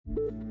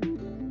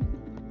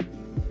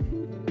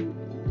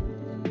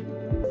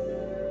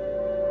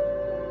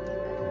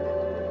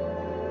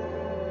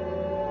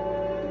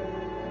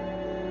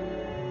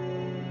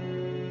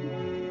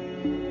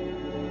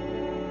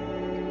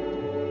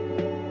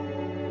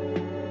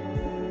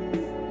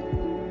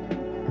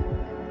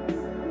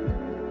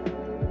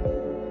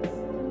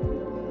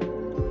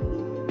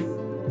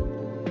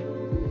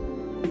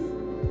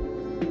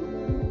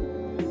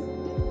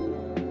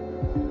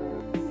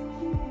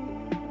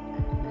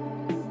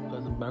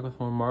back with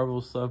more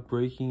Marvel stuff.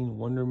 Breaking: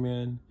 Wonder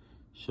Man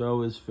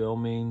show is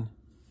filming.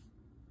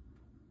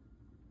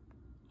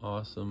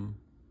 Awesome.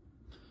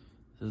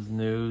 This is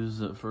news.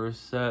 The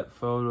first set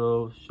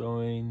photo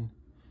showing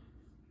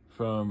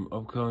from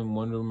upcoming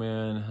Wonder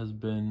Man has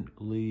been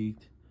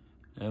leaked.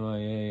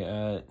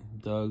 MIA at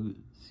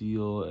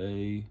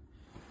Godzilla.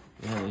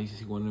 Yeah, you can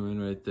see Wonder Man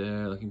right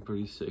there, looking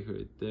pretty sick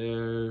right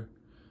there.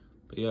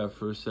 But yeah,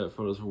 first set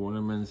photos for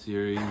Wonder Man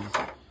series.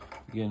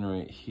 Again,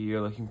 right here,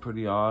 looking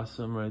pretty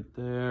awesome right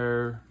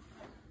there.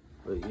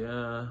 But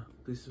yeah,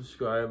 please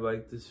subscribe,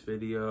 like this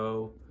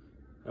video.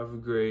 Have a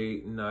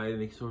great night, and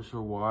thanks so much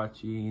for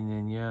watching.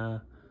 And yeah,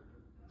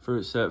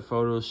 first set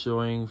photos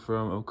showing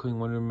from upcoming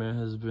Wonder Man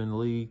has been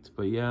leaked.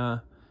 But yeah,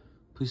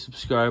 please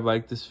subscribe,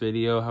 like this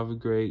video. Have a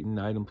great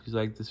night, and please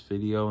like this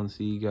video, and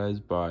see you guys.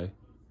 Bye.